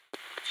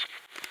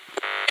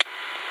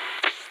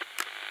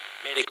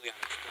medically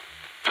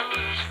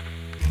honest.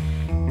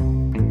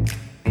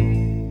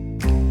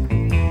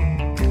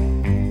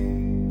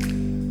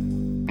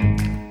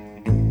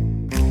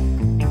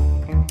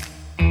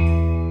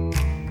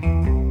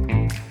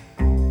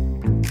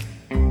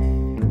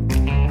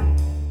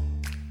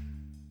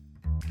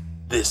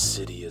 This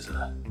city is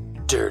a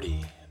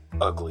dirty,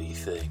 ugly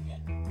thing.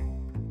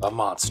 A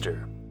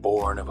monster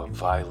born of a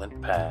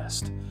violent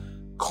past,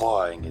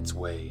 clawing its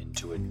way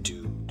into a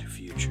doomed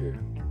future.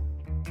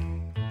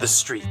 The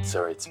streets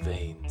are its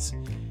veins,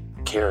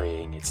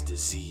 carrying its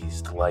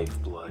diseased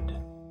lifeblood.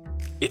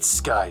 Its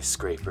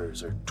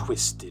skyscrapers are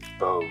twisted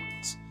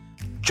bones,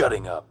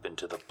 jutting up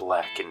into the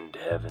blackened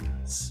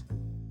heavens.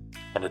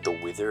 And at the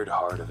withered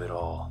heart of it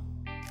all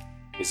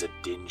is a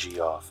dingy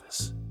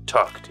office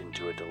tucked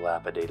into a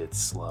dilapidated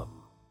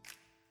slum.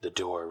 The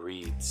door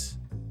reads,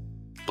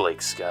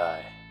 Blake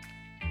Sky,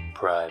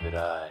 Private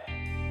Eye.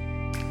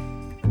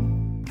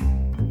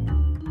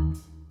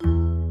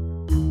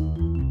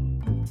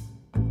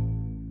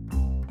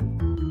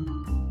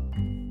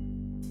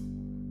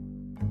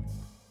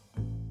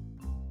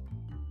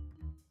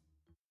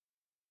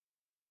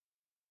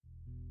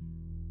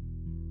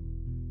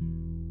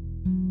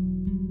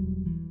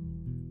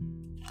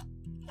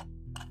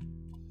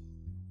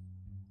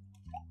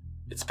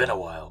 It's been a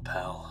while,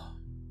 pal.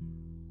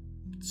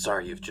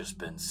 Sorry you've just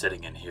been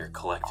sitting in here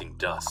collecting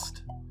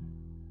dust.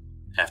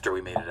 After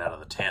we made it out of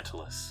the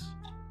Tantalus,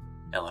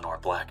 Eleanor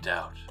blacked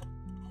out.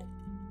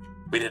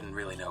 We didn't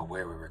really know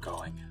where we were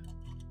going.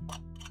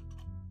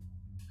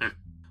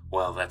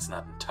 Well, that's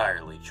not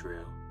entirely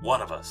true.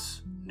 One of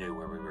us knew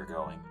where we were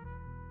going.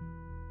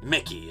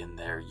 Mickey, in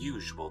their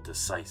usual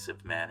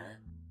decisive manner,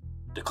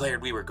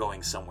 declared we were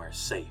going somewhere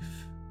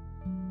safe.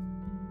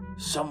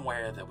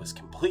 Somewhere that was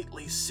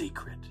completely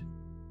secret,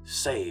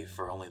 save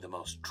for only the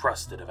most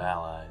trusted of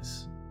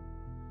allies.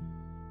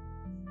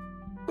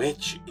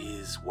 Which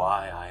is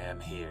why I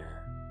am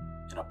here,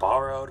 in a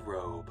borrowed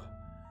robe,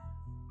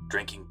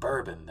 drinking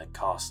bourbon that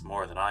cost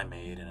more than I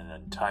made in an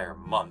entire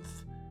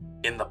month,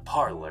 in the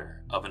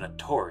parlor of a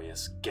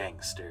notorious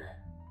gangster.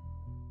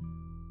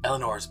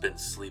 Eleanor's been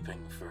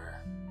sleeping for,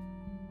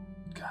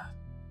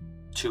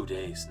 2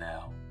 days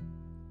now.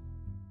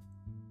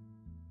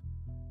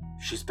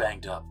 She's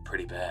banged up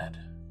pretty bad.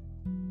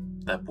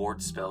 That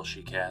ward spell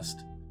she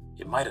cast,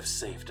 it might have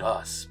saved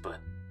us, but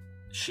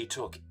she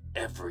took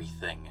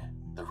everything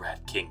the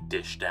Rat King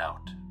dished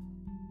out.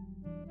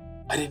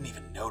 I didn't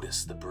even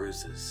notice the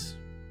bruises.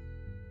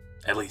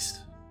 At least,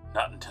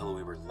 not until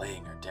we were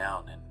laying her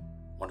down in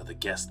one of the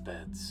guest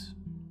beds.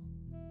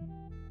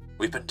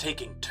 We've been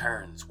taking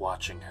turns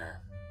watching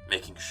her,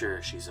 making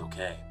sure she's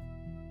okay.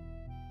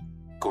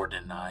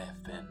 Gordon and I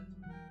have been...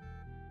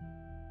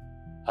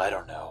 I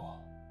don't know.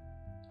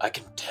 I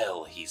can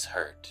tell he's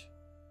hurt.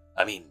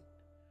 I mean,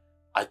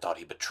 I thought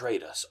he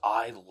betrayed us.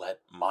 I let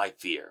my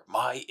fear,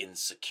 my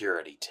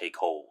insecurity take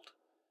hold.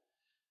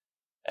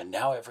 And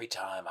now every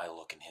time I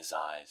look in his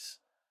eyes,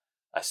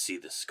 I see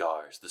the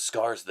scars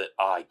that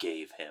I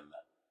gave him.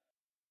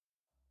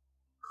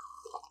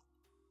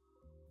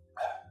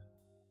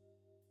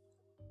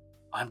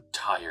 I'm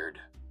tired,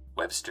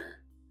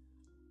 Webster.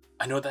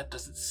 I know that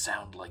doesn't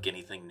sound like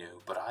anything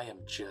new, but I'm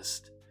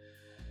just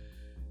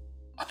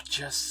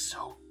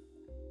so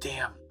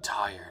damn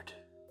tired.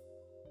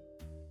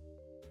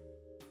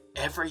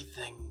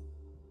 Everything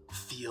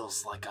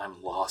feels like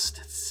I'm lost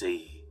at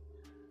sea,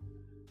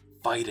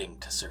 fighting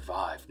to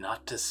survive,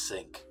 not to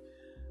sink.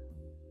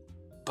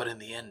 But in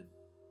the end,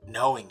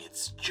 knowing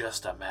it's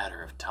just a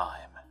matter of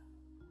time.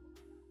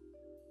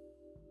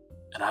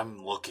 And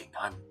I'm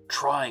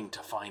trying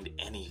to find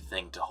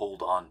anything to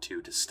hold on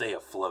to stay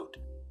afloat.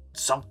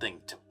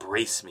 Something to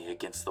brace me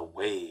against the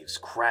waves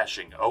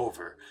crashing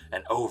over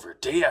and over,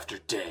 day after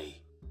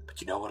day. But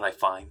you know what I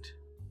find?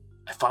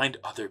 I find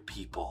other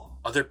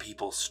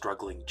people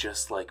struggling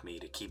just like me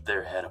to keep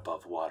their head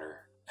above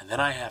water. And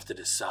then I have to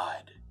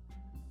decide,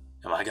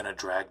 am I gonna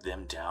drag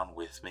them down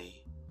with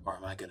me? Or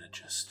am I gonna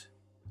just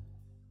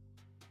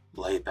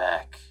lay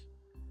back,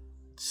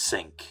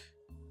 sink,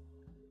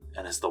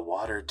 and as the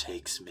water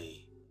takes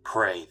me,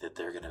 pray that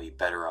they're gonna be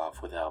better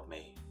off without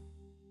me?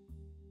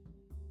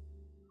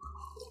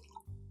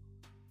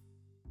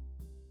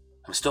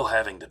 I'm still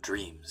having the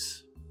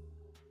dreams.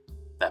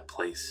 That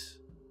place,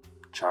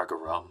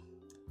 Chargarum,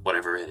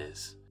 whatever it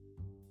is.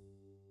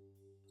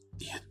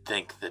 You'd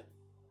think that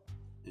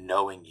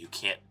knowing you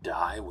can't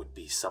die would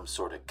be some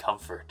sort of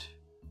comfort.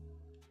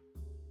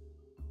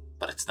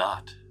 But it's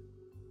not.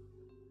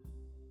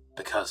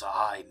 Because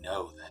I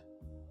know that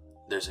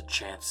there's a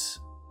chance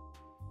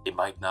it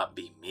might not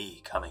be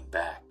me coming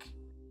back.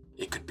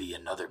 It could be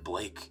another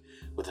Blake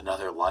with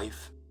another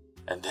life.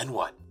 And then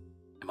what?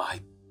 Am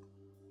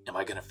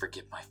I gonna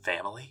forget my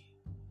family?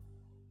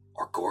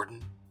 Or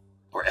Gordon?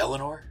 Or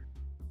Eleanor?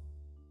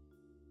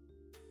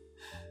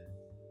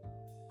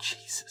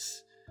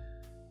 Jesus.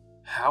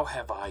 How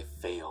have I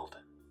failed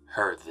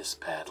her this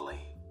badly?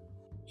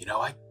 You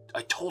know,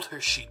 I told her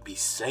she'd be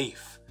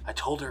safe. I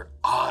told her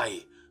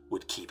I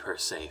would keep her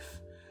safe.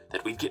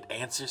 That we'd get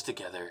answers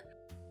together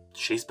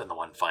she's been the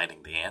one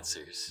finding the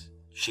answers.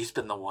 She's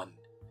been the one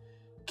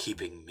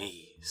keeping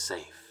me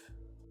safe.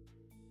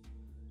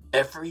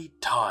 Every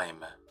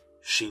time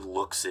she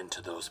looks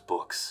into those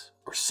books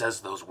or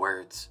says those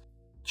words,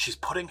 she's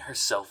putting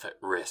herself at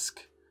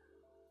risk.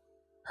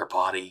 Her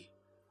body,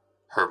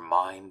 her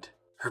mind,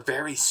 her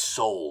very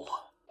soul.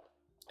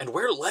 And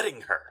we're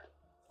letting her.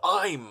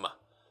 I'm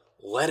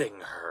letting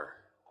her.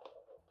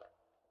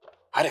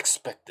 I'd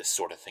expect this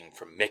sort of thing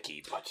from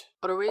Mickey, but...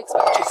 What are we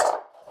expecting? Jesus.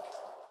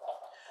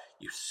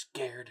 You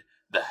scared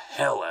the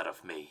hell out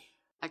of me.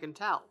 I can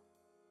tell.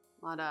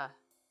 A lot of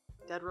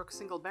dead rook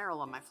single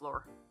barrel on my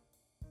floor.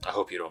 I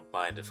hope you don't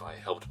mind if I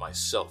helped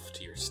myself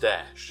to your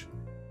stash.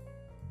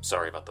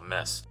 Sorry about the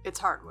mess. It's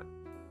hardwood.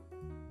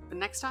 But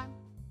next time,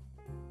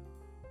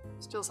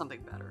 still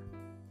something better.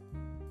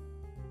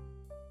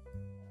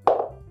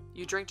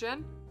 You drink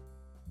gin?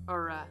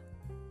 Or,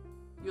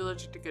 you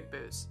allergic to good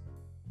booze?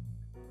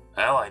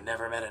 Well, I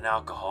never met an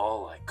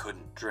alcohol I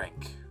couldn't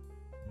drink.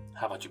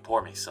 How about you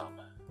pour me some?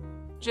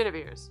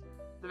 Guinevere's.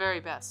 The very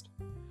best.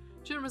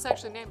 Gin was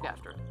actually named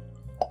after it.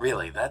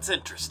 Really, that's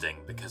interesting,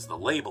 because the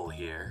label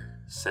here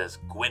says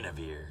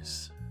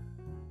Guinevere's.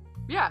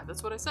 Yeah,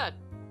 that's what I said.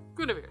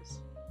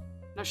 Guinevere's.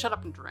 Now shut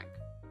up and drink.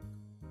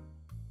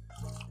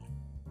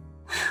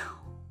 Whew.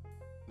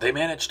 They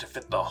managed to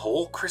fit the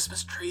whole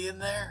Christmas tree in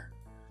there?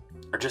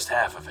 Or just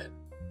half of it?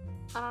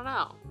 I don't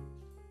know.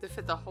 They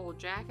fit the whole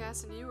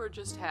jackass in you or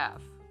just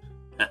half?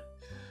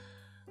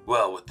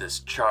 Well, with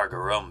this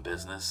Chargarum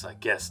business, I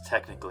guess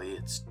technically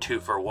it's 2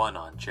 for 1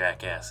 on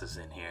jackasses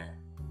in here.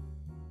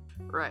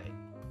 Right.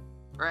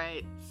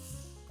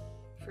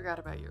 Forgot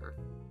about your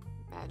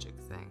magic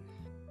thing.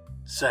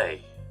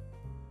 Say,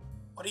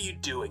 what are you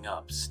doing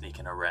up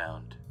sneaking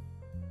around?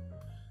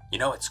 You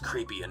know it's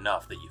creepy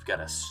enough that you've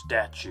got a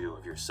statue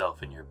of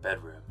yourself in your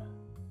bedroom.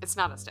 It's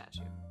not a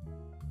statue.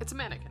 It's a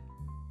mannequin.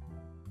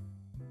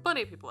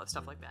 Plenty of people have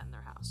stuff like that in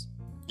their house.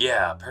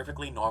 Yeah, a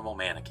perfectly normal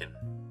mannequin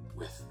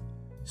with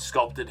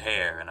sculpted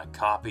hair and a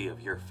copy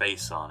of your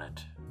face on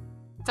it.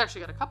 It's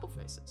actually got a couple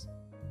faces.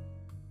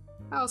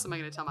 How else am I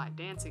going to tell my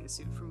dancing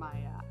suit from my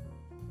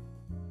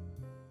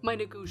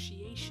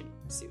negotiation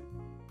suit?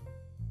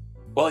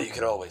 Well, you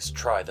could always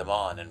try them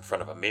on in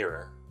front of a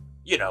mirror.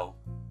 You know,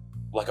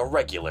 like a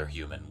regular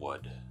human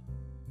would.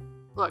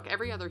 Look,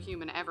 every other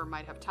human ever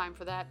might have time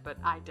for that, but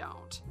I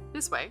don't.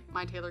 This way,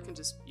 my tailor can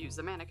just use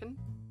the mannequin,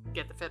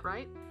 get the fit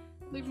right,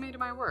 leave me to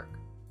my work.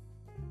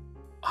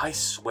 I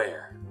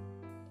swear,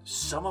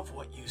 some of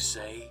what you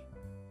say,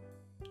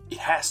 it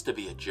has to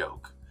be a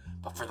joke,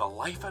 but for the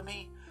life of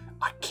me,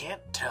 I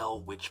can't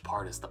tell which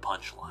part is the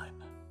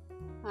punchline.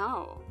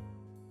 Oh,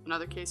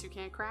 another case you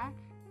can't crack?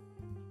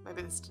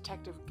 Maybe this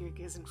detective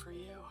gig isn't for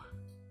you.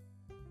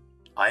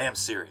 I am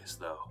serious,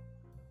 though.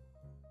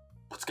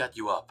 What's got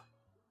you up?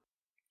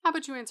 How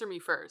about you answer me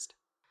first?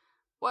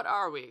 What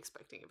are we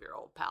expecting of your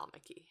old pal,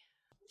 Mickey?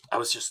 I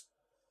was just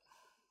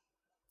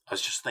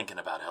thinking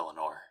about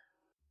Eleanor.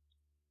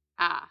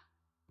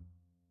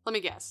 Let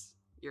me guess.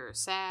 You're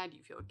sad,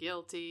 you feel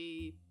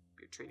guilty,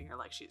 you're treating her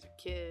like she's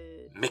a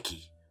kid.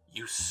 Mickey,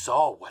 you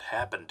saw what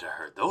happened to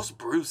her. Those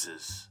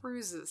bruises.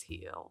 Bruises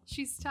heal.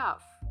 She's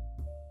tough.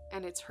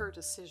 And it's her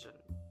decision.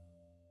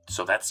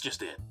 So that's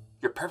just it.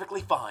 You're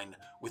perfectly fine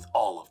with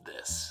all of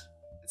this.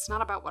 It's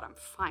not about what I'm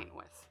fine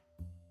with.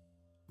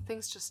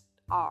 Things just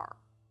are.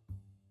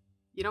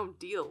 You don't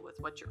deal with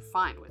what you're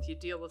fine with, you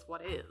deal with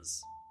what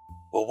is.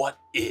 Well, what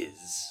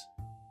is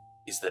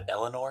that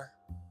Eleanor,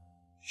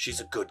 she's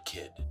a good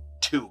kid.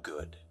 Too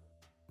good.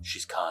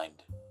 She's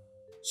kind.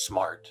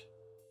 Smart.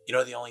 You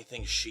know the only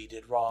thing she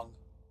did wrong?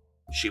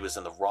 She was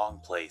in the wrong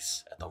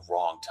place at the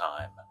wrong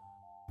time.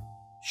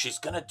 She's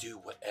gonna do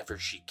whatever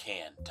she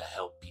can to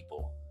help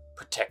people,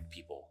 protect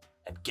people,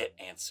 and get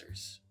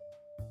answers.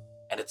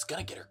 And it's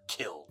gonna get her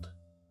killed.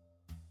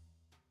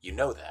 You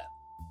know that,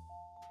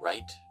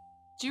 right?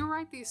 Do you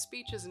write these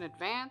speeches in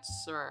advance,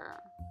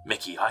 or...?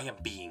 Mickey, I am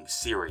being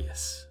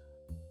serious.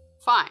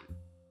 Fine.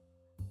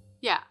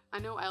 Yeah, I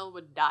know Elle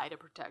would die to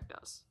protect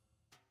us.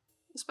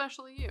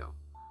 Especially you.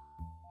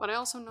 But I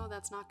also know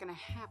that's not gonna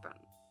happen.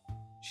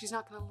 She's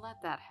not gonna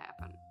let that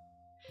happen.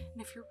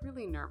 And if you're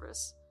really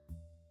nervous,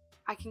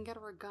 I can get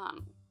her a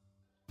gun.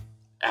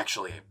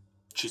 Actually,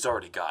 she's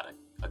already got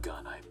a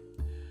gun.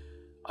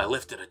 I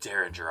lifted a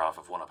Derringer off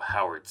of one of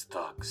Howard's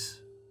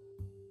thugs.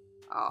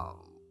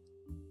 Oh,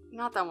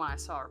 not that one I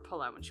saw her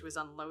pull out when she was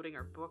unloading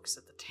her books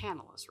at the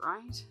Tantalus,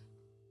 right?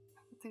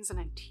 That thing's an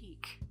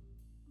antique.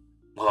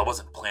 Well, I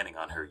wasn't planning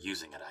on her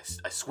using it.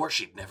 I swore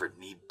she'd never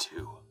need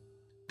to.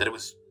 That it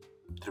was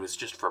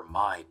just for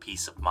my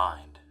peace of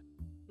mind.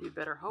 You'd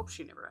better hope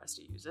she never has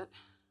to use it.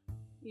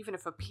 Even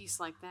if a piece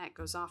like that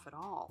goes off at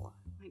all,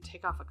 it might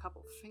take off a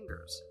couple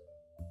fingers.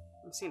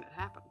 I've seen it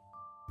happen.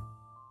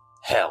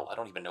 Hell, I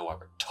don't even know why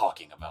we're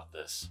talking about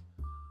this.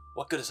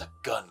 What good is a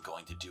gun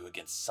going to do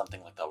against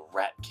something like the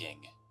Rat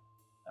King?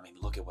 I mean,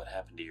 look at what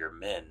happened to your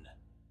men.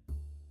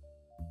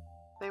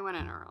 They went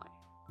in early.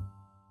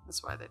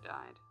 That's why they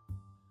died.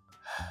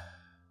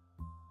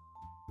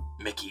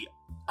 Mickey,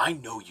 I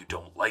know you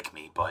don't like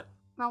me, but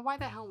Now, why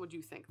the hell would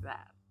you think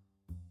that?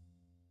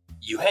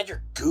 You had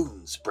your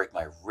goons break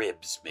my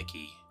ribs,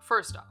 Mickey.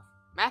 First off,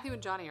 Matthew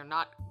and Johnny are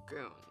not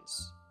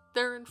goons.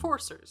 They're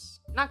enforcers,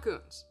 not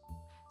goons.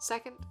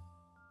 Second,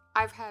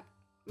 I've had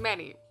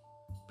many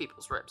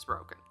people's ribs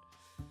broken.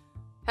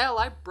 Hell,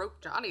 I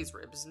broke Johnny's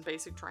ribs in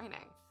basic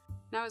training.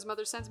 Now his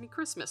mother sends me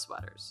Christmas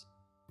sweaters.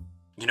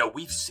 You know,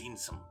 we've seen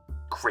some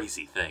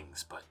crazy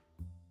things, but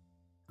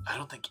I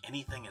don't think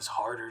anything is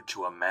harder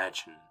to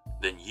imagine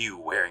than you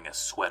wearing a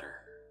sweater.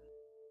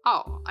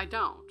 Oh, I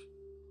don't.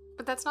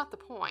 But that's not the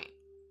point.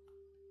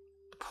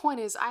 The point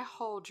is, I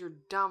hauled your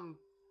dumb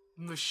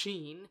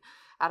machine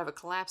out of a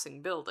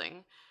collapsing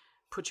building,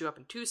 put you up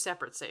in 2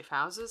 separate safe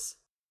houses.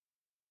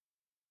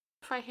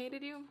 If I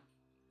hated you,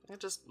 I'd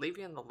just leave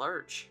you in the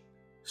lurch.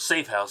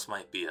 Safe house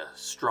might be a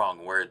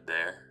strong word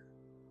there.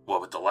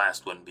 What with the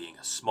last one being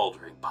a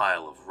smoldering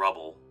pile of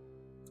rubble.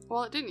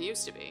 Well, it didn't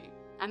used to be,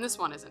 and this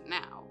one isn't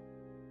now.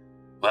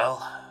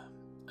 Well,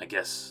 I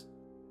guess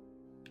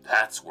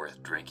that's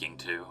worth drinking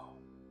too.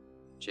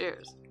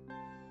 Cheers.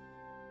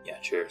 Yeah,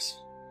 cheers.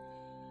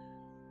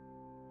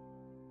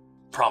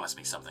 Promise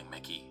me something,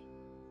 Mickey.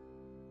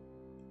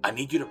 I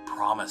need you to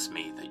promise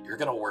me that you're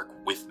gonna work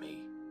with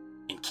me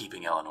in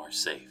keeping Eleanor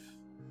safe.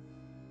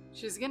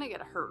 She's gonna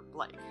get hurt,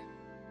 Blake.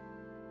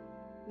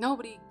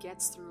 Nobody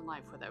gets through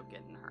life without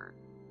getting hurt.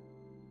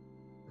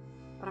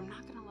 But I'm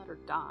not gonna let her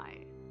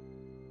die.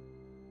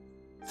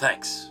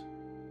 Thanks.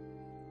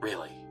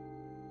 Really.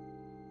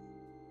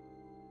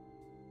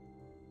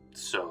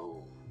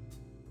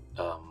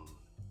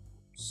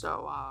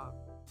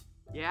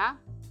 Yeah?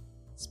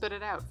 Spit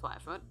it out,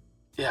 Flatfoot.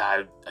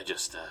 Yeah, I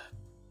just,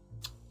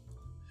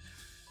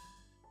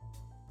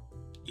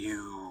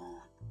 You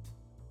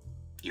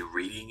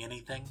reading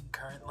anything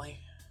currently?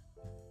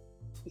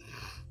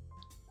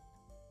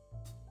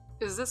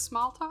 Is this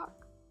small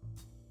talk?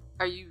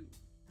 Are you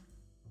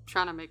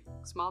trying to make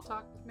small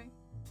talk with me?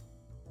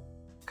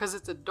 Because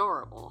it's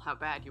adorable how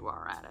bad you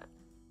are at it.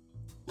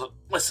 Look,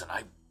 listen,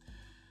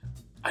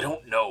 I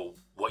don't know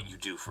what you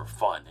do for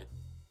fun.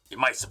 It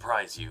might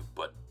surprise you,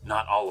 but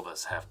not all of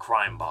us have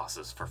crime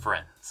bosses for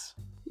friends.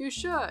 You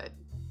should.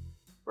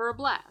 We're a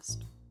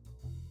blast.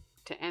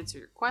 To answer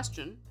your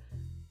question,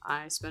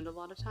 I spend a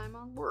lot of time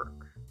on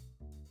work.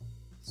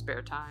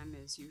 Spare time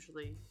is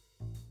usually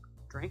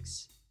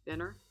drinks,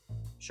 dinner,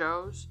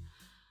 shows,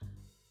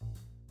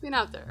 being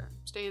out there,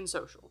 staying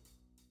social.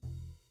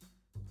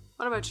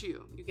 What about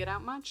you? You get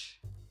out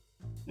much?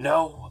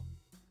 No,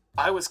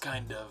 I was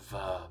kind of,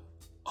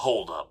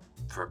 holed up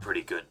for a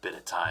pretty good bit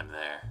of time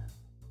there.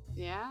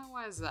 Yeah?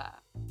 Why is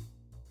that?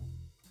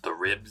 The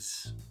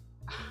ribs?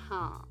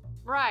 Huh.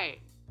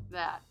 Right.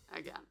 That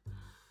again.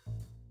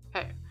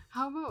 Hey,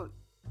 how about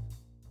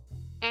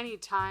any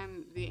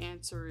time the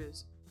answer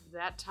is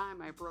that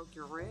time I broke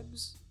your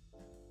ribs?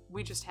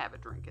 We just have a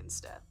drink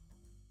instead.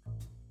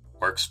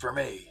 Works for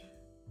me.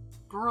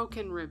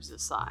 Broken ribs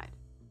aside,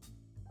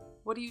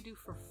 what do you do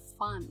for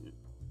fun?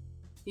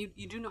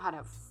 You do know how to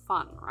have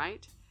fun,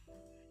 right?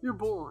 You're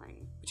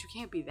boring, but you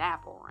can't be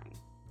that boring.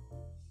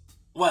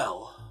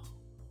 Well,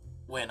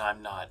 when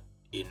I'm not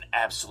in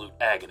absolute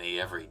agony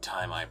every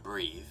time I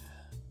breathe.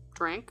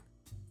 Drink?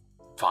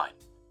 Fine.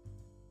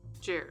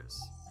 Cheers.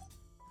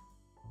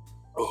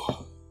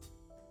 Oh.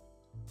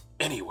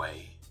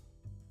 Anyway,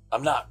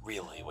 I'm not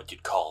really what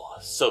you'd call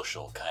a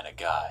social kind of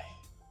guy.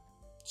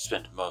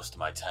 Spend most of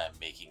my time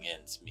making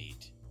ends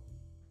meet,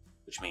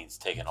 which means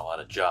taking a lot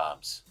of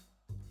jobs.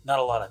 Not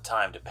a lot of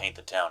time to paint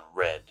the town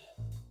red.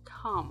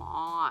 Come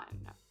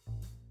on.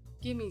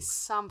 Give me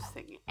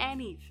something,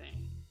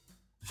 anything.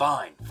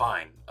 Fine.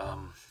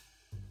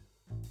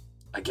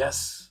 I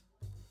guess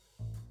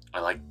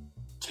I like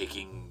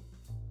taking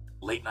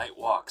late night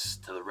walks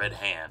to the Red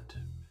Hand,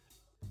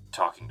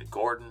 talking to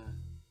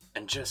Gordon,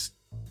 and just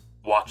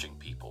watching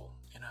people,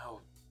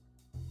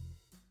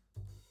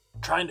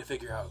 trying to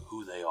figure out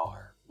who they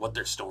are, what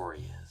their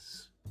story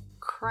is.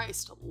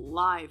 Christ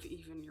alive,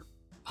 even your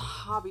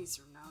hobbies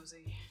are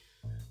nosy.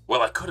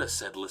 Well, I could have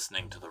said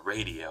listening to the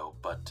radio,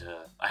 but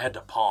I had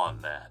to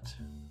pawn that.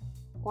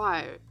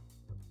 Why?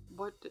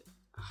 What?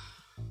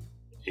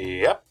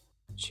 Yep.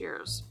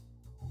 Cheers.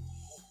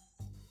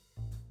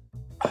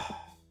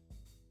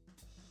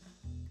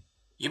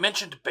 You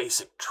mentioned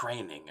basic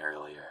training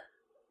earlier.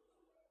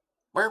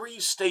 Where were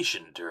you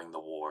stationed during the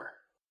war?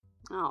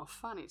 Oh,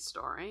 funny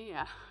story,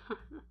 yeah.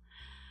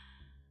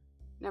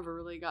 Never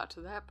really got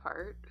to that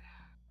part.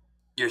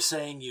 You're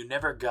saying you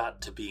never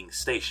got to being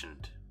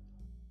stationed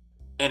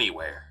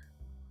anywhere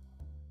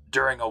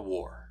during a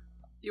war?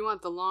 You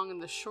want the long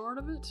and the short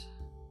of it?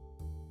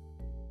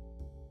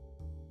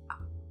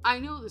 I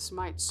know this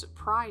might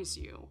surprise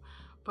you,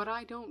 but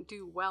I don't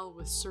do well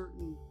with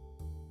certain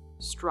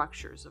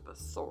structures of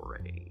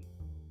authority.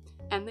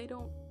 And they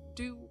don't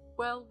do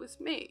well with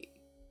me.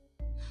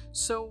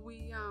 So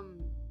we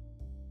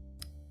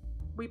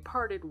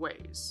parted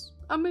ways,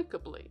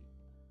 amicably.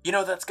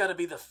 That's gotta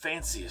be the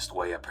fanciest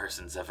way a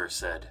person's ever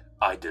said,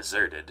 I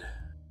deserted.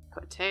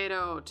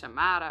 Potato,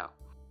 tomato.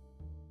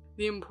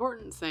 The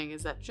important thing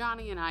is that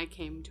Johnny and I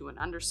came to an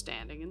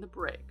understanding in the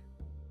brig.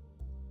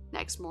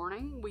 Next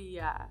morning,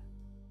 we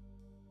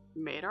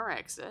made our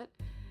exit,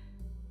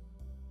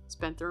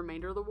 spent the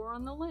remainder of the war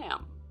on the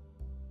lam.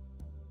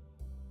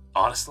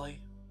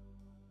 Honestly,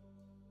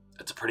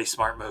 it's a pretty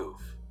smart move.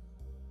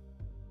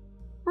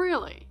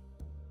 Really?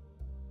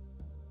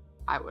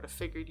 I would have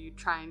figured you'd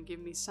try and give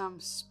me some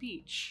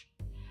speech.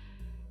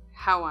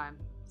 How I'm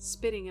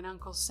spitting in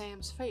Uncle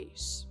Sam's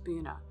face,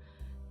 being a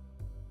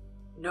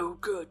no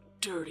good,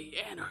 dirty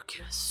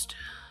anarchist.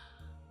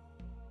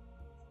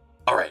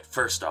 Alright,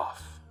 first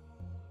off,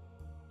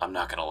 I'm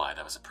not gonna lie,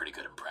 that was a pretty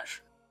good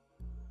impression.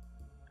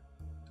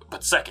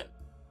 But second,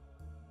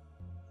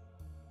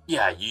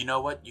 yeah, you know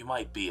what? You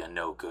might be a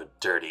no good,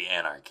 dirty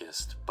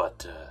anarchist,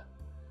 but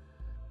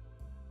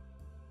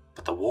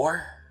the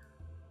war?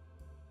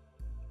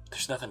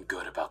 There's nothing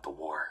good about the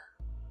war.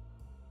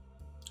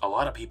 A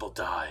lot of people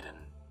died, and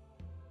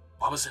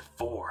what was it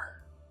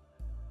for?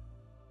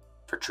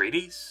 For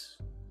treaties?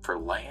 For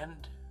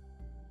land?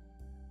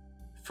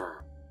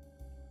 For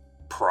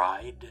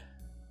pride?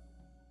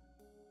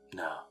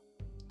 No.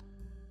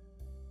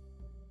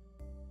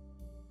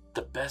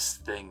 The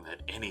best thing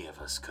that any of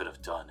us could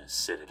have done is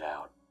sit it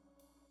out.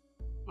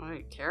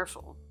 Hey,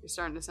 careful. You're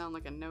starting to sound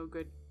like a no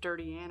good,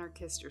 dirty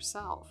anarchist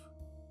yourself.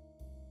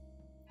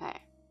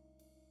 Hey.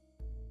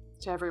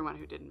 To everyone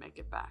who didn't make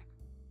it back.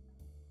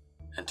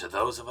 And to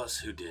those of us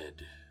who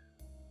did,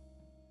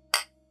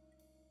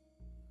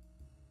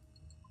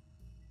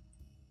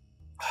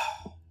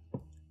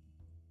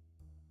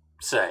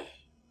 say,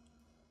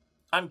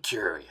 I'm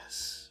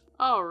curious.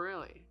 Oh,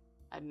 really?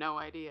 I had no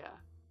idea.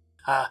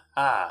 Ha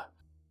ha.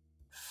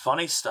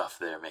 Funny stuff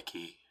there,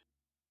 Mickey.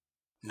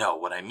 No,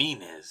 what I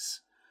mean is,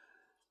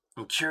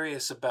 I'm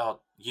curious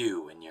about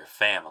you and your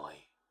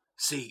family.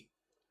 See,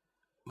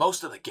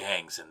 most of the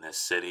gangs in this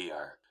city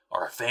are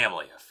a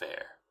family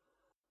affair.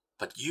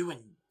 But you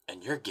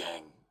and your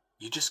gang,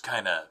 you just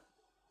kinda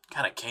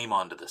came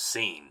onto the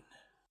scene.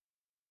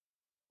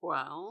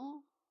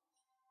 Well,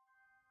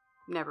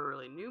 never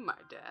really knew my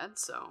dad,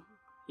 so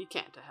he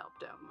can't have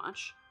helped out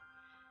much.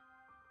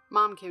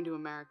 Mom came to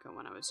America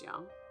when I was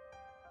young.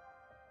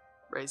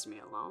 Raised me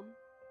alone.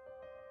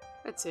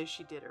 I'd say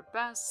she did her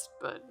best,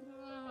 but...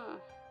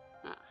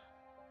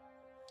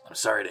 I'm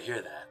sorry to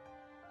hear that.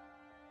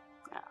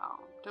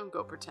 Oh, don't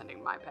go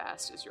pretending my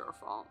past is your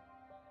fault.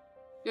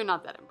 You're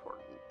not that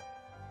important.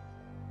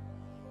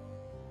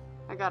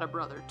 I got a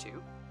brother,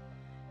 too.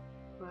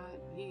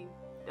 But he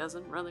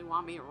doesn't really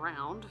want me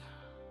around.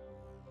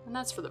 And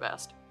that's for the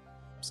best.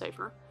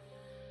 Safer.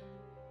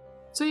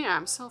 So yeah,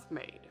 I'm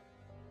self-made.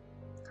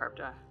 Carved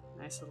a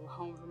nice little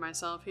home for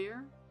myself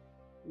here.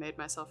 Made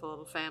myself a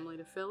little family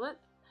to fill it.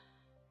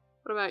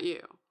 What about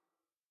you?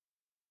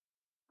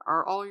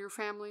 Are all your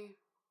family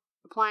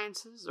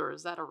appliances, or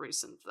is that a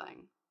recent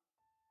thing?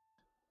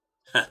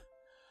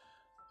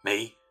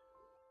 Me?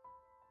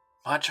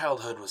 My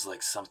childhood was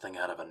like something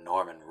out of a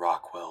Norman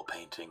Rockwell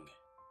painting.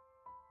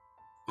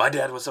 My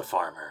dad was a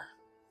farmer.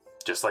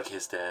 Just like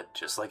his dad,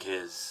 just like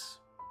his.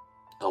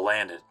 The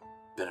land had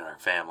been in our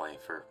family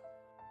for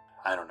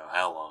I don't know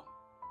how long.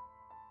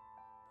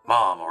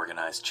 Mom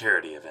organized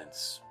charity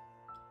events.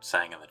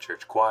 Sang in the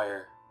church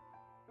choir.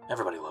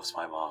 Everybody loves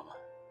my mom.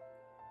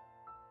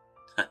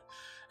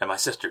 And my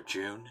sister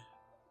June,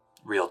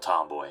 real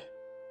tomboy.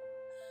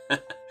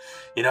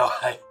 You know,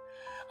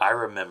 I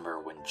remember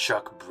when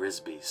Chuck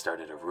Brisby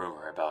started a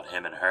rumor about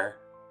him and her.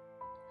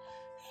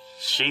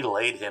 She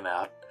laid him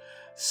out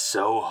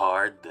so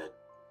hard that...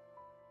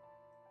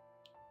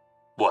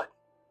 What?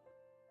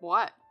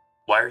 What?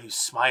 Why are you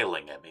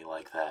smiling at me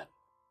like that?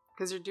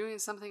 Because you're doing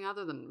something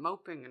other than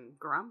moping and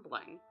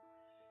grumbling.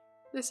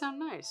 They sound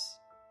nice.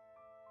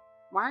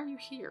 Why are you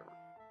here?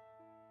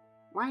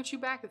 Why aren't you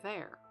back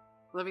there,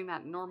 living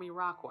that Normie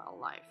Rockwell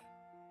life?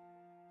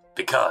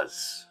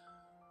 Because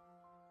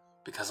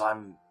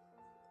I'm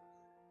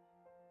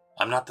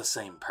not the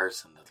same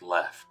person that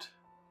left.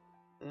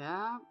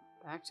 Yeah,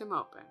 back to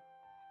moping.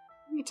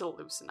 You need to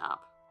loosen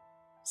up.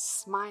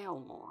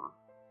 Smile more.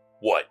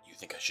 What, you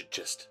think I should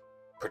just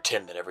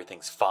pretend that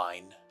everything's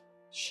fine?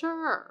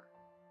 Sure.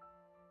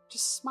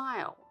 Just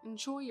smile.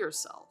 Enjoy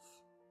yourself.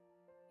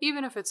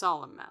 Even if it's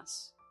all a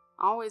mess.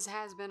 Always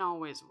has been,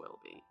 always will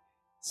be.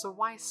 So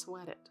why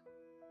sweat it?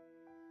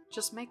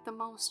 Just make the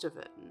most of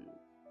it and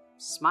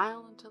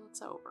smile until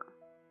it's over.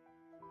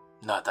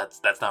 No,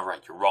 that's not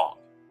right. You're wrong.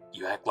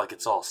 You act like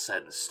it's all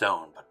set in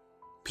stone, but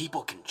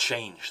people can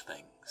change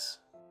things.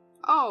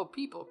 Oh,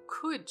 people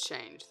could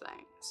change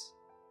things.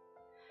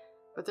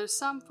 But there's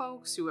some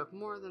folks who have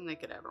more than they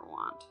could ever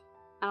want.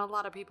 And a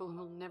lot of people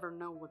who'll never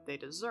know what they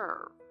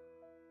deserve.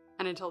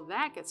 And until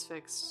that gets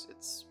fixed,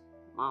 it's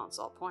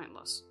all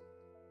pointless.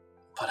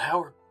 But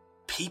how are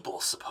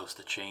people supposed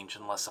to change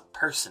unless a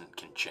person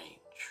can change?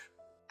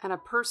 And a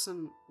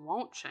person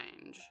won't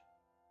change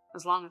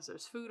as long as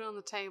there's food on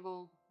the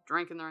table,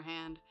 drink in their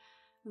hand,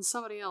 and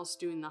somebody else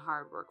doing the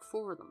hard work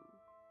for them.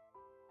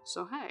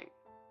 So hey,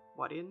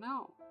 what do you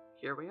know?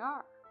 Here we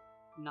are.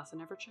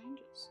 Nothing ever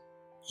changes.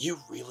 You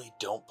really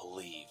don't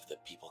believe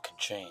that people can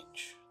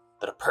change?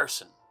 That a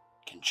person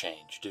can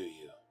change, do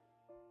you?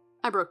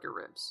 I broke your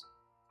ribs.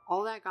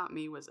 All that got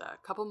me was a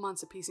couple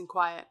months of peace and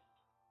quiet,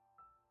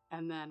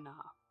 and then a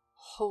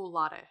whole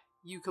lot of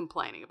you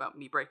complaining about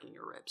me breaking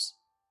your ribs.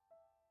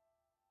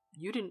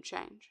 You didn't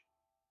change.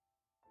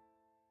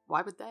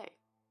 Why would they?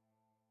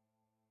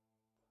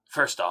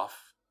 First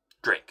off,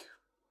 drink.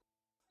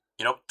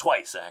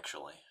 Twice,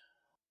 actually.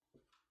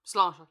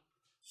 Sláinte.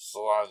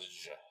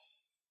 Sludge.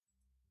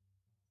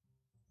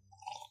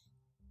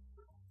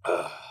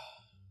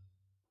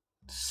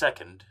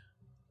 Second,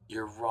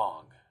 you're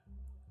wrong.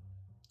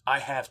 I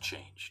have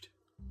changed.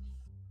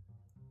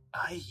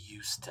 I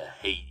used to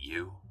hate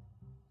you.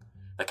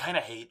 The kind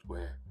of hate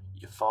where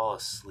you fall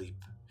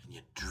asleep and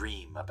you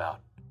dream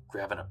about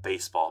grabbing a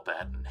baseball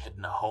bat and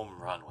hitting a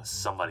home run with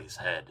somebody's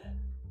head.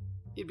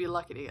 You'd be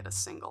lucky to get a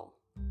single.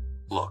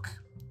 Look,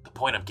 the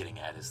point I'm getting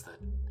at is that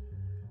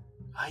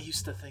I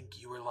used to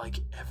think you were like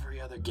every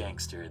other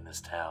gangster in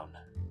this town.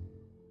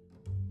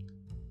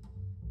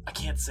 I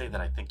can't say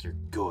that I think you're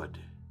good,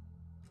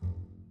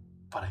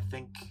 but I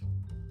think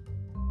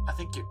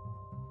you're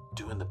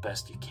doing the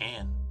best you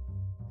can.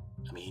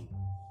 I mean,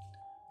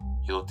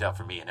 you looked out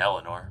for me and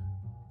Eleanor.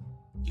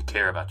 You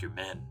care about your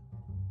men.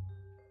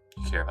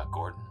 You care about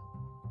Gordon.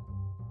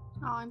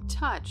 Oh, I'm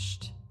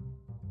touched.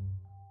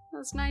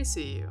 That's nice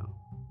of you.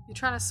 You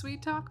trying to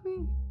sweet talk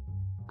me?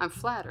 I'm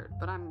flattered,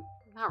 but I'm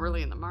not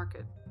really in the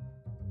market.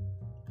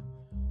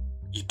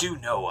 You do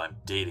know I'm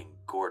dating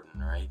Gordon,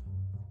 right?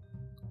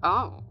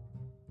 Oh,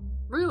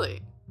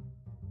 really?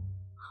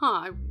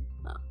 Huh,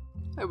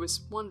 I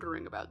was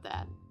wondering about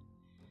that.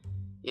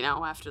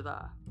 After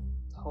the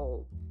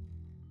whole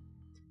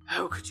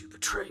 "how could you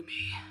betray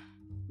me"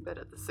 bit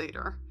at the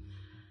theater.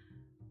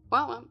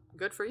 Well,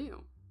 good for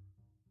you.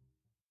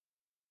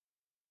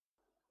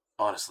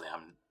 Honestly,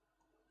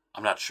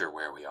 I'm not sure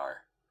where we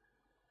are.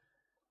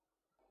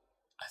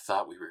 I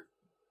thought we were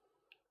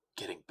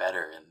getting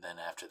better, and then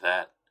after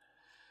that,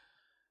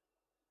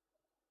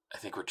 I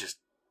think we're just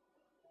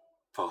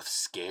both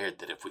scared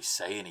that if we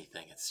say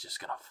anything, it's just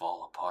gonna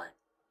fall apart.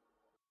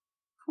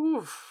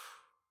 Oof.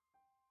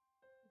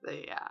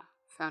 The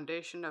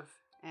foundation of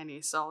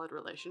any solid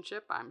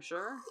relationship, I'm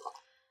sure.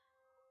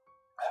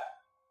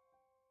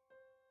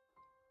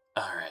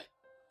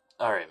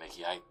 All right,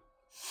 Mickey,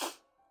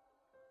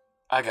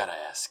 I gotta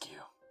ask you,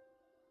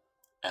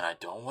 and I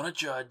don't want to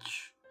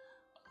judge.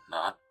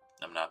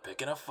 I'm not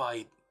picking a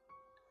fight.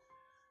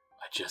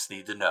 I just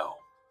need to know.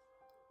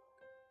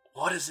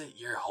 What is it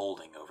you're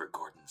holding over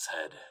Gordon's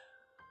head?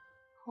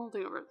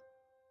 Holding over...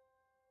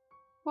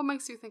 What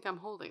makes you think I'm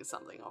holding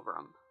something over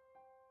him?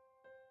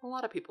 A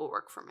lot of people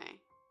work for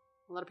me.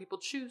 A lot of people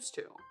choose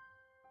to.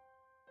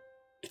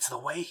 It's the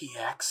way he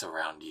acts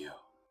around you.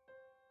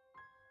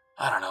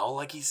 I don't know,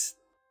 like he's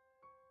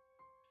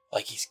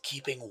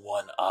keeping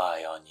one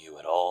eye on you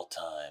at all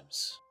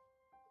times.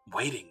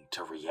 Waiting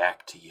to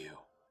react to you.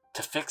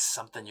 To fix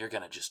something you're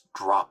gonna just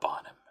drop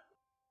on him.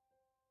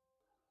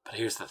 But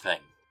here's the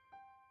thing.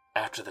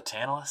 After the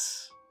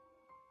Tantalus,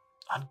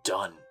 I'm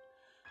done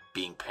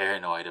being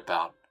paranoid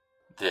about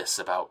this,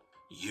 about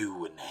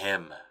you and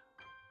him.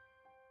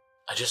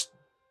 I just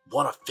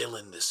want to fill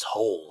in this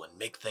hole and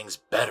make things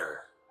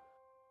better.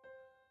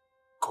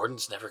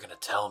 Gordon's never going to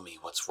tell me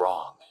what's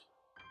wrong.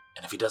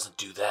 And if he doesn't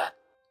do that,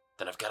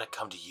 then I've got to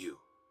come to you.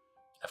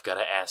 I've got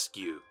to ask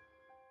you,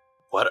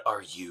 what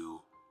are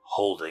you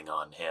holding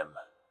on him?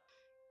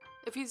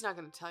 If he's not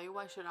going to tell you,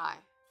 why should I?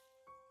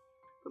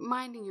 But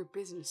minding your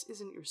business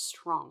isn't your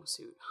strong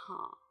suit,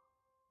 huh?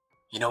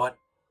 You know what?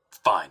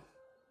 Fine.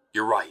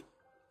 You're right.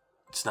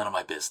 It's none of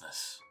my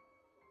business.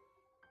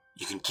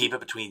 You can keep it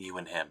between you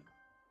and him.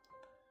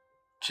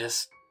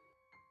 Just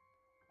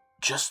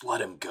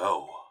let him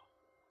go.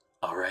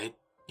 All right?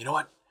 You know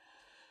what?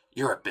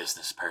 You're a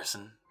business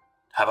person.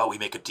 How about we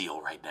make a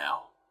deal right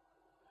now?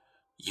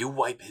 You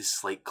wipe his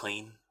slate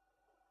clean.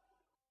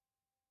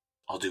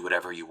 I'll do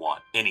whatever you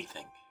want.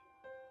 Anything.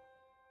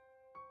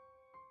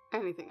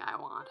 Anything I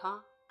want, huh?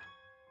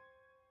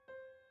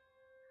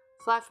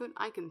 Flatfoot,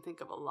 I can think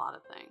of a lot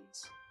of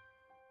things.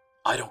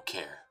 I don't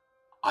care.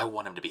 I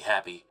want him to be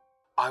happy.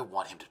 I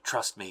want him to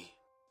trust me.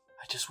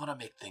 I just want to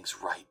make things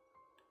right.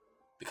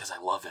 Because I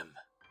love him.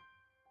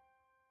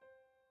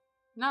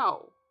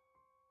 No.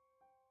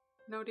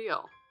 No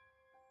deal.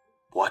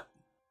 What?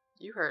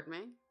 You heard me.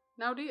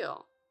 No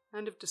deal.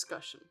 End of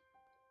discussion.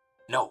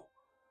 No.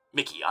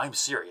 Mickey, I'm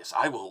serious.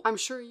 I will... I'm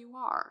sure you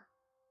are.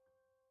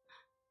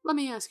 Let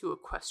me ask you a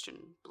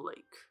question,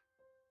 Blake.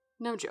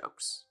 No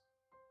jokes.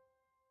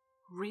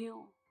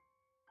 Real,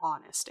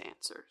 honest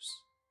answers.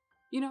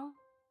 You know,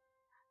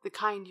 the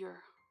kind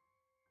you're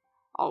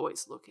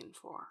always looking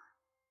for.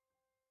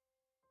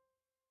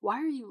 Why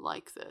are you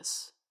like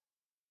this?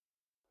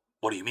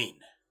 What do you mean?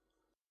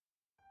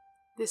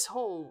 This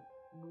whole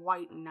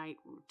white knight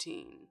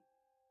routine.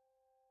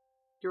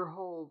 Your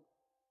whole...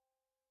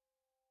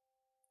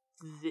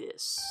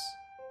 this.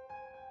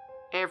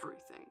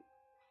 Everything.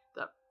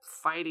 The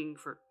fighting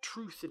for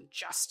truth and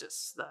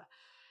justice. The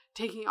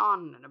taking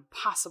on an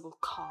impossible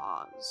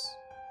cause,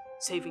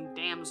 saving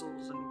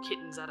damsels and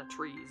kittens out of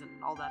trees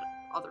and all that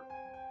other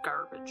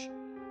garbage.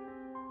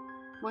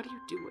 Why do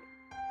you do it?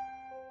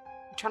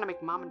 You trying to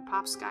make Mom and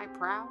Pop Sky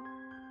proud?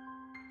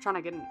 Trying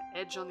to get an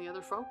edge on the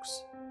other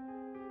folks?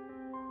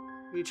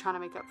 Are you trying to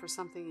make up for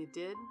something you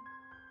did?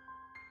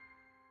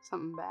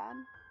 Something bad?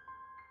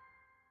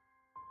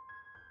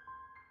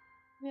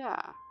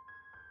 Yeah.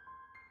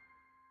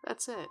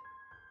 That's it.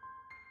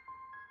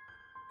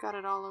 Got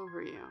it all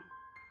over you.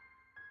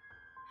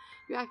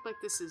 You act like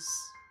this is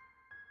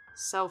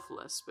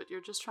selfless, but you're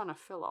just trying to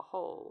fill a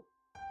hole.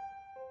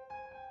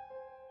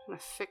 Trying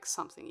to fix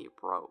something you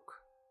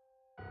broke.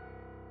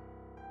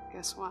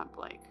 Guess what,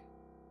 Blake?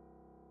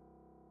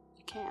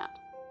 You can't.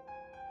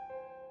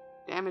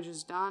 Damage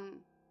is done,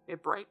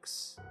 it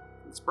breaks,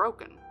 it's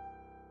broken.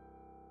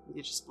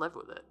 You just live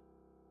with it.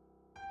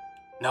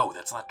 No,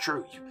 that's not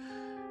true.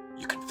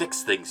 You can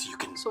fix things, you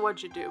can... So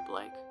what'd you do,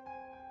 Blake?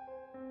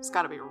 It's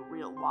gotta be a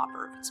real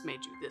whopper if it's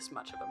made you this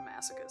much of a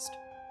masochist.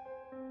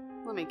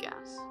 Let me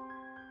guess.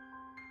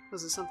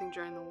 Was it something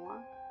during the war?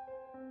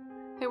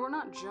 Hey, we're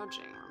not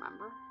judging,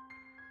 remember?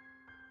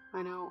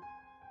 I know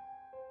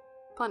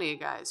plenty of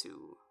guys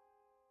who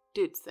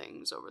did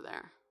things over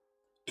there.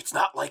 It's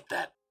not like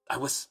that. I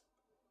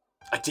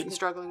didn't... You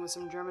struggling with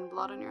some German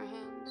blood on your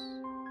hands?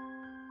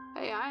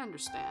 Hey, I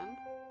understand.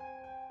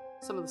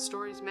 Some of the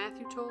stories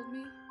Matthew told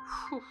me?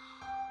 Whew.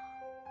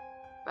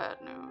 Bad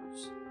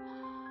news.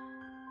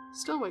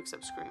 Still wakes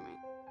up screaming.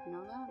 You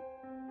know that?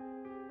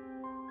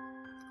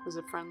 Was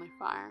it friendly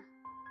fire?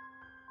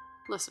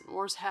 Listen,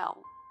 war's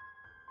hell.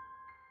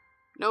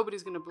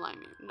 Nobody's gonna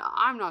blame you. No,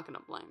 I'm not gonna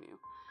blame you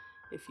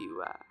if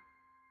you,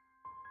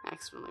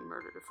 accidentally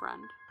murdered a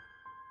friend.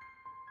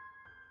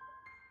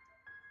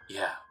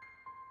 Yeah.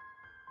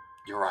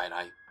 You're right,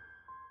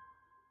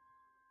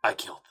 I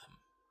killed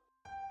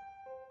them.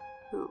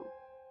 Who?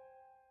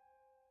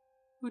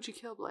 Who'd you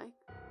kill, Blake?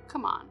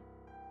 Come on.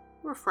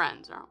 We're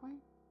friends, aren't we?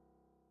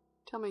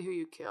 Tell me who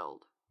you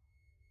killed.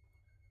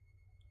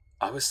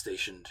 I was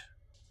stationed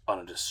on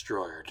a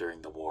destroyer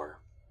during the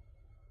war.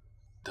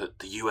 The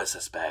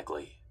USS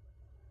Bagley.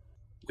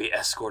 We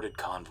escorted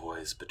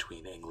convoys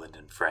between England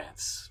and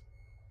France.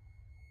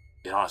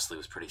 It honestly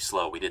was pretty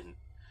slow. We didn't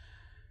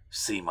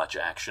see much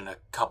action, a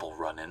couple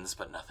run-ins,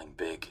 but nothing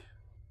big.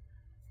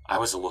 I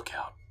was a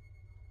lookout.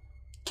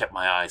 Kept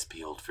my eyes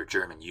peeled for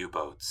German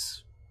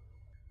U-boats.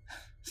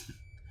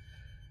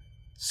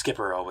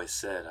 Skipper always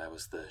said I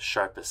was the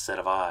sharpest set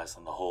of eyes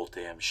on the whole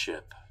damn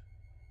ship.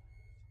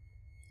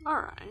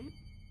 Alright.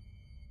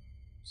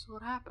 So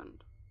what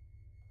happened?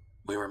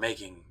 We were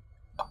making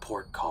a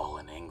port call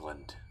in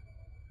England.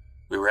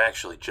 We were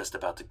actually just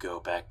about to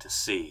go back to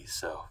sea,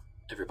 so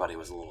everybody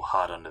was a little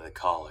hot under the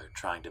collar,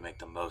 trying to make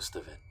the most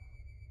of it.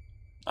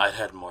 I'd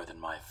had more than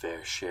my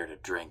fair share to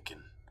drink,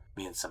 and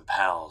me and some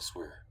pals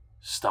were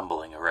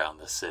stumbling around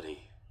the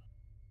city.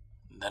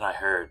 Then I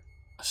heard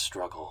a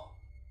struggle.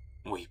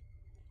 We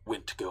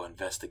went to go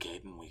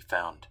investigate, and we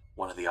found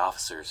one of the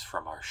officers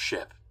from our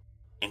ship,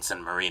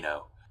 Ensign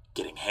Marino,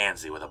 getting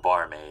handsy with a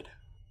barmaid.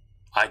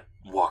 I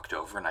walked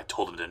over and I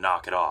told him to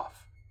knock it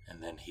off,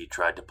 and then he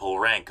tried to pull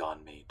rank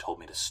on me, told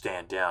me to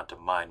stand down to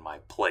mind my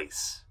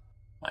place.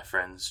 My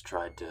friends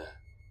tried to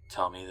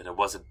tell me that it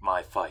wasn't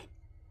my fight.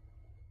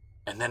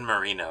 And then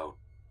Marino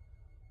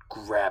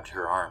grabbed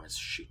her arm as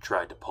she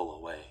tried to pull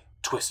away,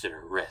 twisted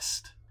her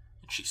wrist,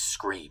 and she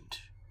screamed.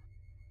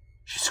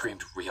 She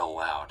screamed real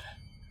loud,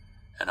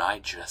 and I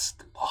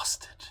just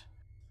lost it.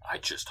 I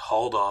just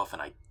hauled off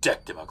and I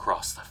decked him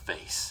across the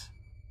face.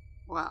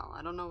 Well,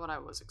 I don't know what I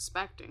was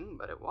expecting,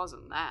 but it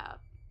wasn't that.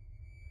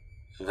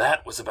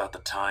 That was about the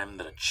time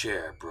that a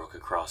chair broke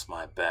across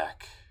my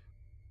back.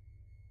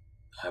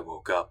 I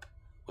woke up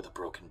with a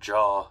broken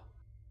jaw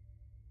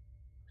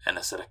and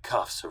a set of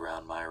cuffs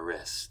around my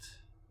wrist.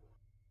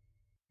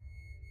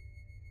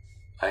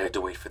 I had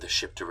to wait for the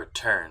ship to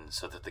return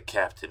so that the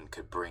captain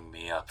could bring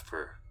me up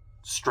for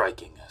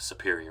striking a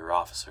superior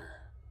officer.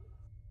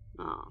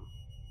 Oh.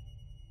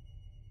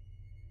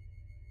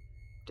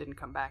 Didn't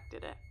come back,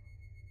 did it?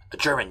 A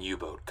German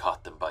U-boat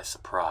caught them by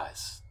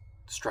surprise,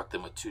 struck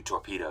them with 2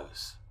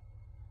 torpedoes.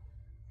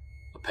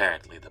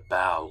 Apparently, the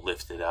bow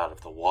lifted out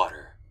of the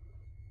water.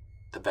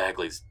 The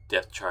Bagley's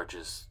depth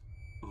charges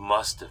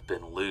must have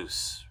been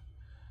loose,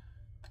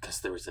 because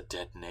there was a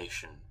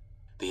detonation.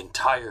 The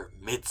entire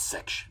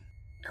midsection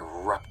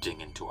erupting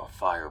into a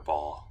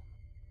fireball.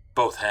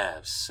 Both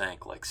halves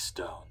sank like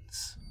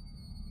stones.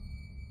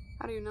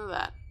 How do you know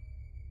that?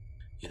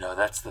 You know,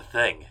 that's the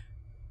thing.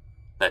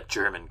 That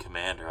German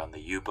commander on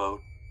the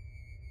U-boat,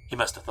 he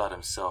must have thought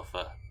himself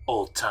a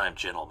old-time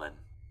gentleman.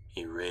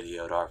 He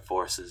radioed our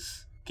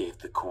forces, gave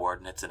the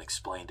coordinates, and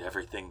explained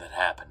everything that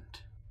happened.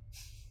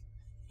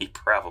 He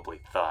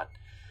probably thought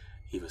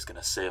he was going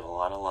to save a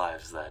lot of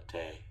lives that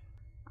day.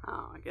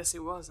 Oh, I guess he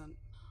wasn't,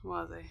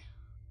 was he?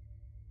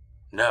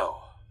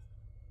 No.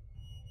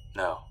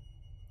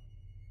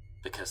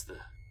 Because the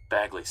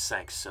Bagley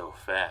sank so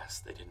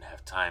fast, they didn't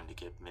have time to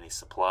get many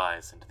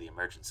supplies into the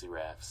emergency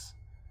rafts.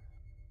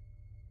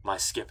 My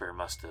skipper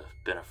must have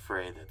been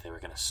afraid that they were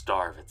going to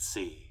starve at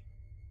sea.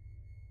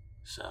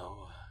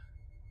 So,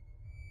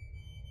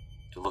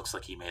 it looks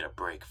like he made a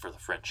break for the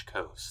French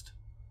coast.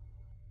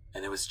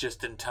 And it was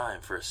just in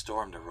time for a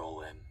storm to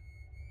roll in.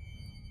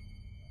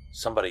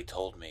 Somebody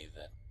told me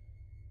that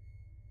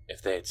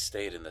if they had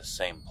stayed in the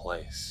same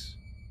place,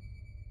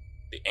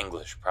 the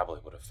English probably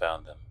would have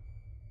found them.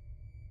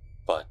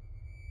 But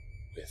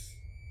with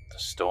the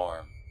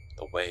storm,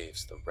 the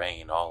waves, the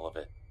rain, all of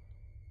it,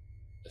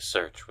 the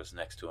search was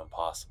next to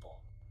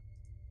impossible.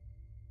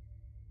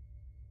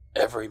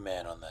 Every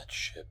man on that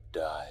ship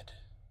died.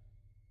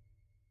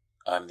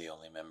 I'm the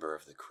only member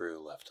of the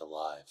crew left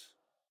alive.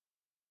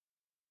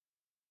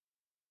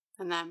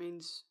 And that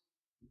means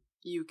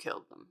you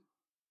killed them.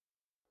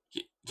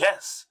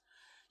 Yes!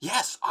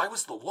 Yes, I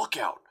was the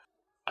lookout!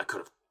 I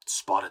could have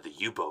spotted the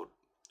U-boat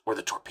or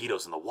the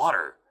torpedoes in the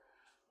water.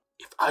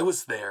 If I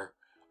was there,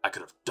 I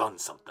could have done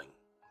something.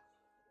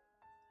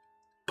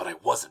 But I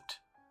wasn't.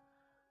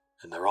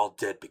 And they're all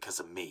dead because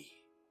of me.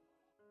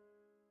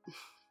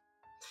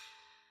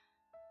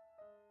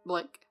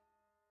 Blake,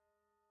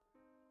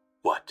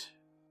 What?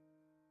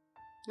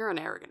 you're an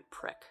arrogant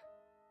prick.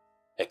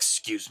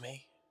 Excuse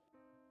me?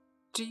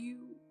 Do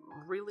you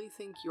really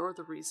think you're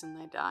the reason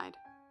they died?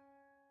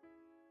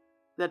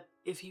 That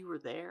if you were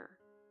there,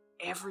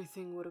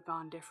 everything would have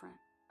gone different?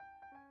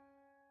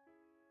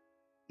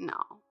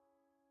 No.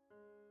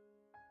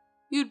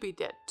 You'd be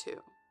dead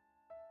too.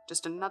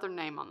 Just another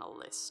name on the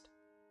list.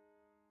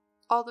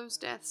 All those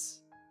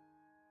deaths,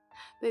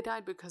 they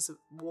died because of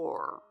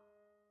war,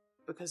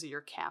 because of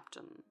your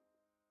captain,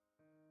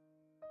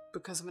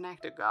 because of an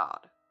act of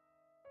God.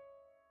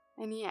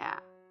 And yeah,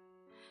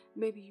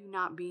 maybe you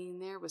not being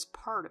there was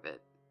part of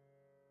it,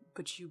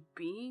 but you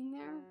being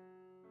there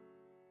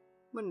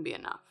wouldn't be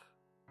enough.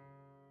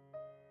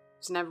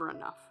 It's never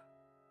enough.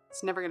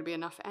 It's never going to be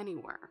enough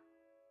anywhere.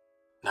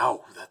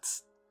 No,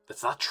 that's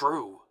not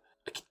true.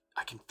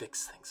 I can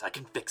fix things. I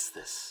can fix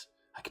this.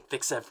 I can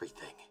fix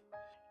everything.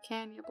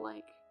 Can you,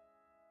 Blake?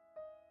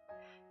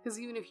 Because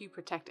even if you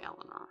protect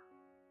Eleanor,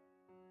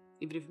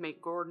 even if you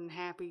make Gordon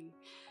happy,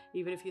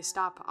 even if you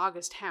stop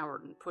August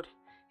Howard and put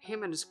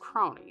him and his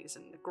cronies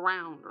in the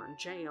ground or in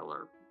jail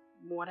or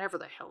whatever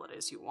the hell it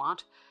is you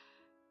want,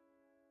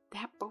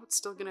 that boat's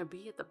still gonna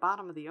be at the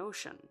bottom of the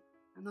ocean,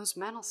 and those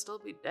men will still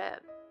be dead.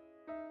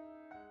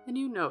 And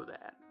you know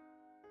that.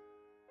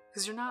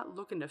 Because you're not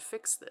looking to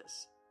fix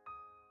this.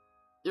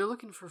 You're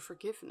looking for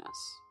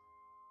forgiveness.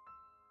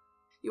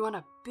 You want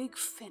a big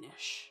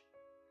finish.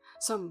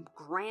 Some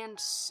grand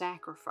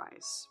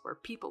sacrifice where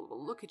people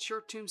will look at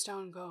your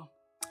tombstone and go,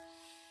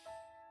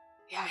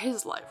 yeah,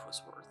 his life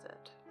was worth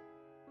it.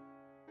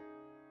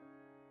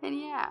 And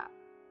yeah,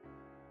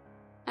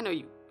 I know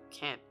you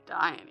can't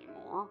die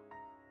anymore,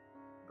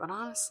 but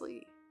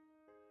honestly,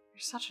 you're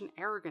such an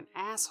arrogant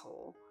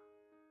asshole,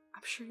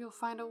 I'm sure you'll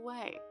find a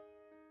way.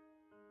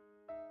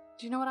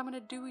 Do you know what I'm going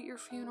to do at your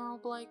funeral,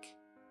 Blake?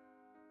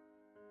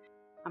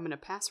 I'm going to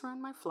pass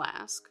around my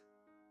flask,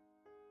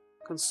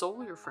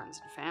 console your friends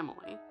and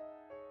family,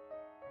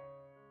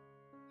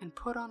 and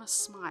put on a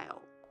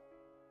smile.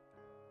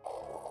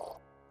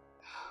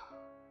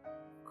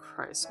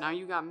 Christ, now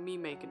you got me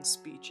making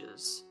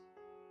speeches.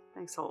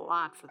 Thanks a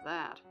lot for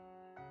that.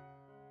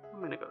 I'm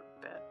going to go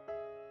to bed.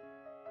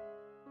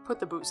 Put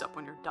the booze up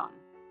when you're done.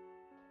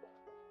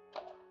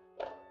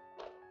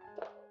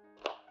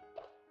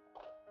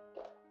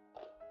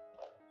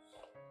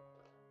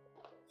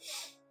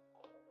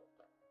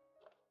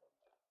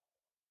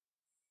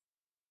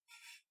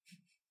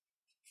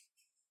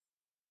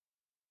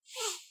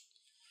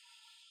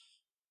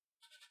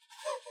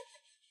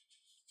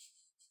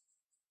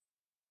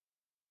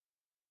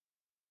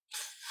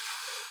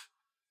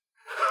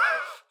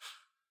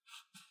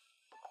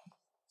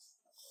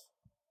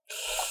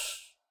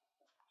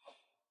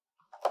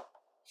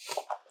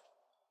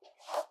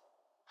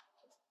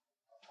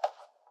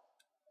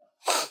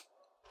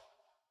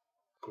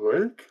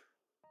 Blake?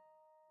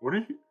 What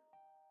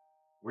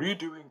are you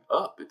doing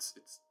up? It's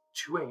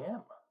 2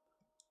 a.m.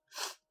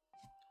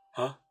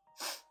 Huh?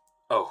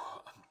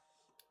 Oh,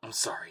 I'm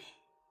sorry.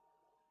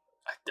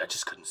 I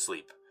just couldn't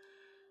sleep.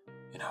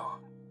 You know,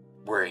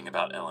 worrying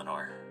about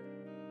Eleanor.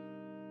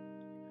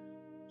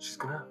 She's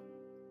going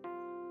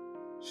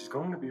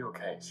to be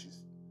okay.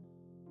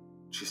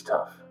 She's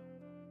tough.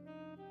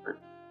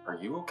 Are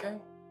you okay?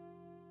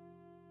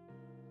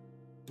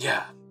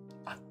 Yeah,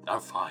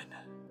 I'm fine.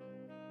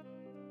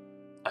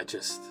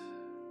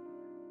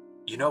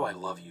 You know I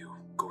love you,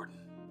 Gordon.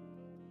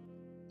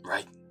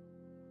 Right?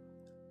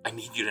 I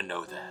need you to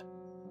know that.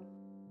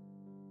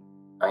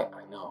 I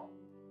know.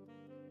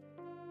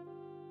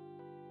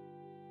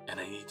 And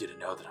I need you to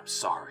know that I'm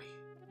sorry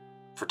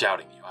for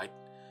doubting you. I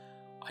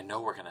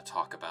know we're gonna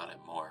talk about it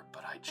more,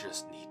 but I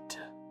just need to...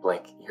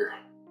 Blake, you're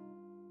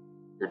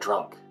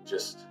drunk.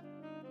 Just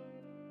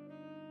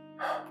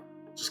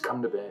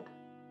come to bed.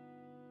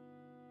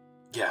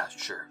 Yeah,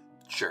 sure.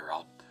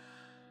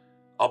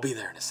 I'll be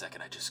there in a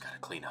second. I just gotta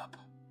clean up.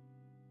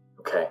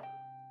 Okay.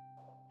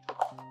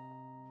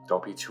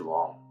 Don't be too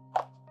long.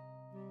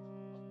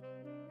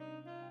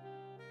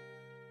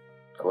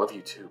 I love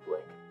you too,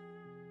 Blake.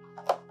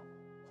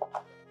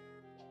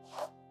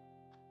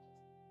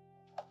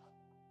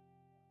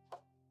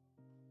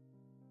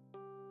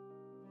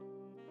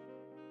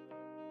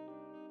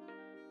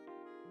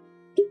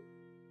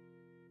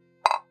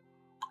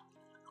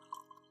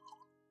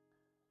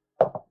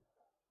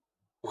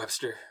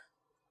 Webster,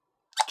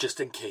 just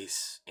in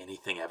case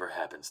anything ever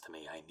happens to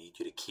me, I need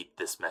you to keep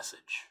this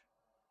message.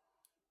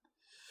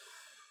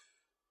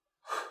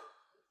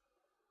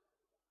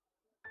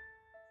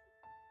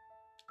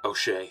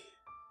 O'Shea.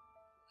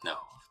 No.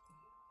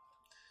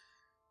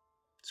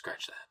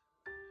 Scratch that.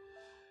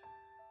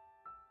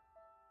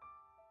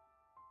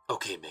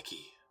 Okay,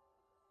 Mickey.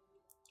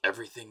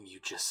 Everything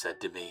you just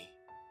said to me,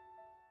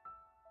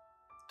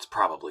 it's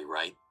probably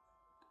right.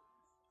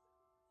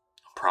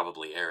 I'm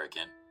probably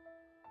arrogant.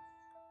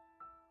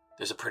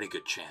 There's a pretty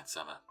good chance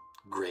I'm a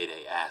grade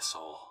A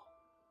asshole.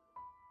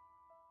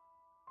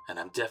 And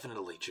I'm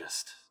definitely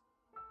just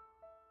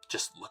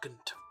looking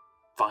to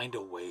find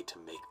a way to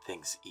make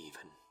things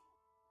even.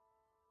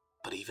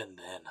 But even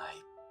then,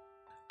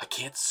 I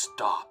can't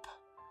stop.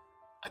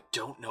 I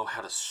don't know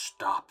how to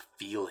stop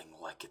feeling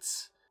like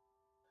it's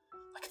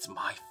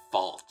my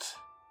fault.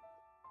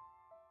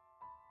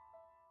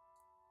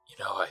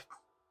 You know, I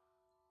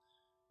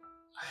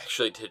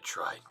actually did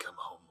try and come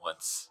home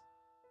once.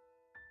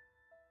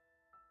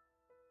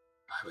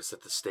 I was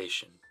at the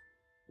station,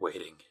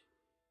 waiting.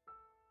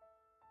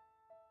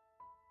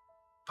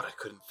 But I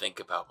couldn't think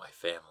about my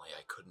family.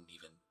 I couldn't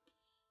even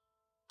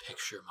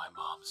picture my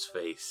mom's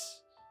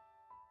face.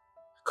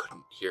 I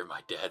couldn't hear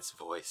my dad's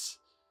voice.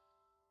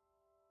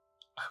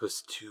 I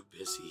was too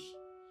busy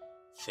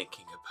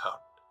thinking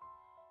about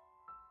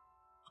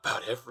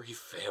every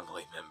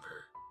family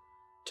member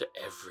to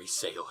every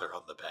sailor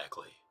on the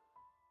Bagley.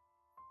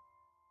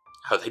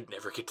 How they'd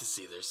never get to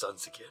see their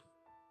sons again.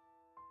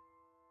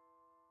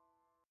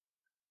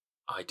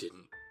 I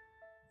didn't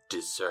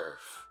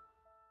deserve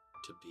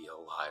to be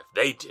alive.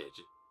 They did.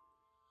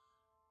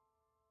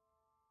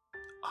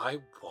 I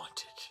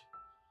wanted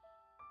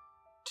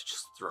to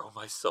just throw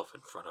myself in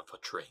front of a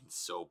train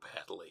so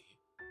badly.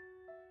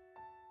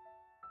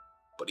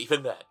 But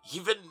even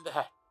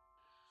that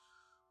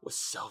was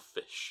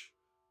selfish.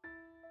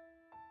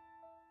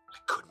 I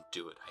couldn't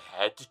do it.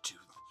 I had to do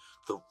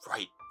the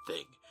right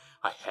thing.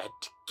 I had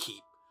to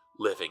keep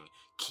living,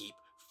 keep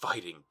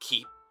fighting,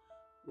 keep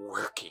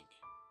working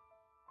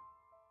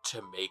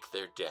to make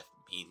their death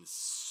mean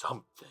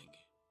something.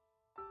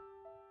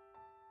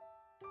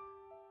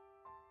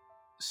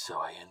 So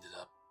I ended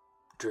up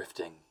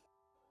drifting,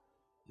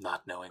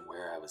 not knowing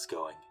where I was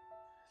going.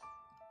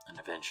 And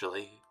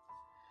eventually,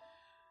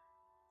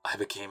 I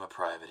became a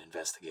private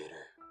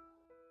investigator.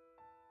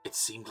 It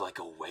seemed like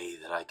a way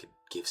that I could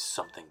give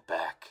something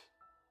back.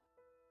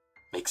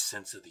 Make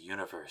sense of the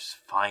universe,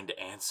 find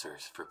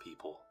answers for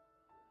people.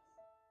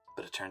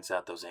 But it turns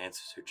out those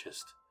answers are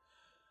just,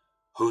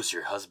 who's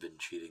your husband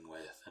cheating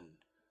with, and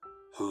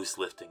who's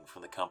lifting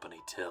from the company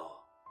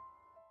till.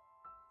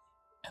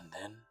 And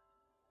then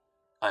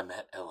I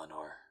met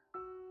Eleanor.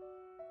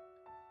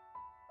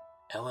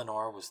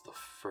 Eleanor was the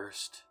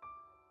first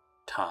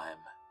time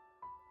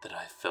that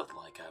I felt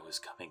like I was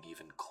coming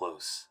even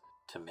close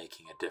to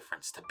making a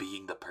difference, to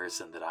being the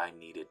person that I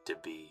needed to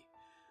be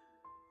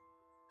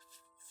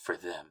for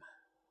them.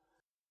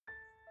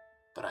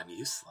 But I'm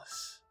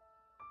useless.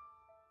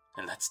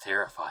 And that's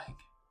terrifying.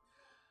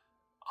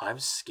 I'm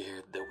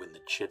scared that when the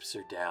chips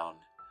are down,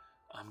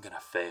 I'm gonna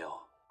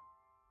fail.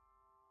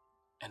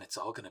 And it's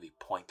all gonna be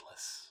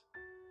pointless.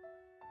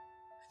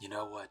 And you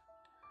know what?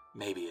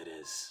 Maybe it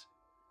is.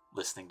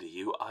 Listening to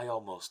you, I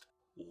almost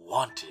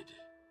wanted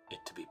it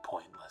to be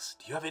pointless.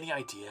 Do you have any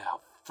idea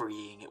how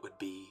freeing it would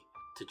be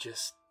to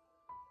just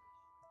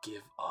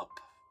give up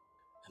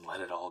and let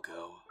it all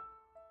go?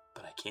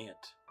 But I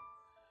can't.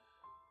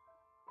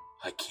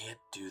 I can't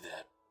do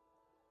that.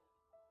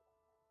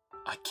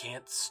 I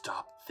can't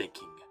stop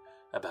thinking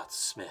about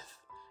Smith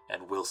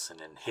and Wilson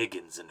and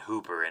Higgins and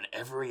Hooper and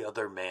every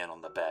other man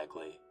on the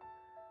Bagley.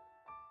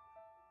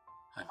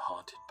 I'm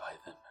haunted by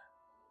them.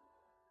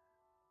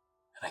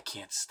 And I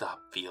can't stop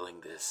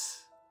feeling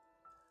this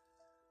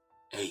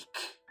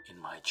ache in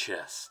my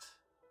chest.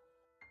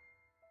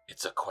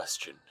 It's a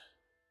question.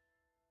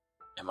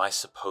 Am I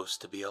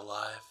supposed to be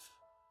alive?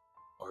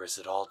 Or is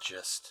it all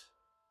just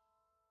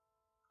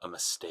a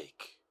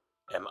mistake?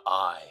 Am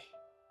I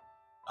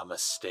a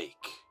mistake?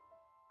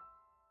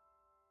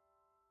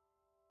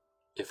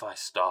 If I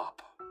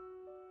stop,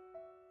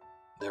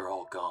 they're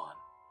all gone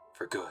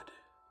for good.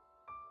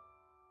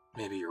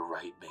 Maybe you're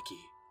right,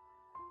 Mickey.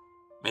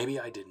 Maybe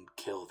I didn't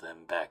kill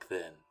them back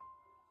then.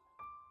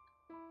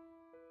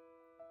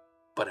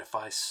 But if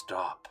I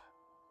stop,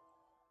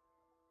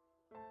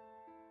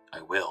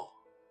 I will.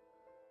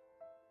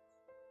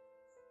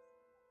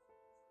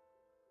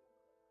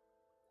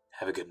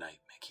 Have a good night,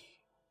 Mickey.